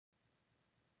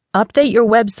Update your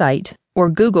website, or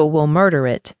Google will murder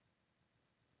it.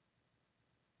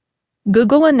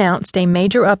 Google announced a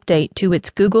major update to its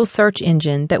Google search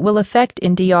engine that will affect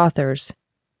indie authors.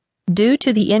 Due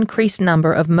to the increased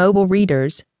number of mobile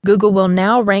readers, Google will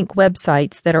now rank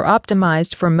websites that are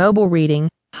optimized for mobile reading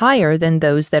higher than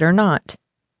those that are not.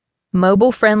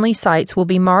 Mobile-friendly sites will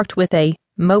be marked with a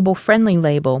mobile-friendly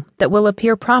label that will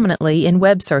appear prominently in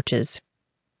web searches.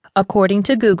 According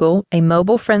to Google, a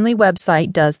mobile-friendly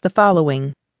website does the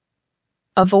following.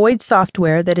 Avoid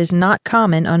software that is not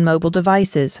common on mobile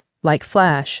devices, like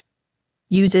Flash.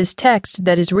 Uses text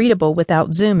that is readable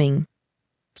without zooming.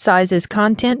 Sizes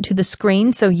content to the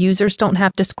screen so users don't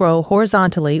have to scroll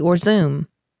horizontally or zoom.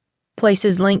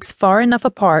 Places links far enough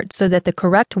apart so that the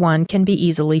correct one can be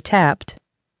easily tapped.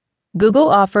 Google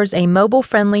offers a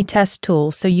mobile-friendly test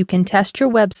tool so you can test your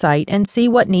website and see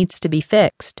what needs to be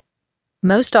fixed.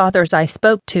 Most authors I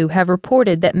spoke to have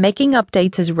reported that making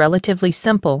updates is relatively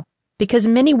simple because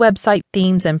many website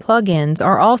themes and plugins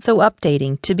are also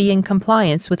updating to be in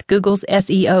compliance with Google's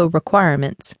SEO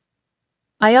requirements.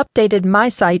 I updated my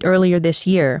site earlier this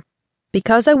year.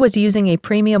 Because I was using a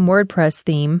premium WordPress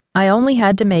theme, I only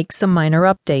had to make some minor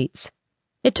updates.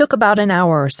 It took about an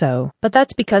hour or so, but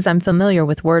that's because I'm familiar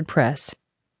with WordPress.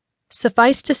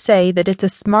 Suffice to say that it's a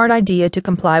smart idea to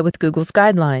comply with Google's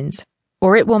guidelines,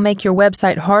 or it will make your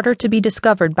website harder to be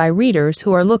discovered by readers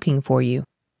who are looking for you.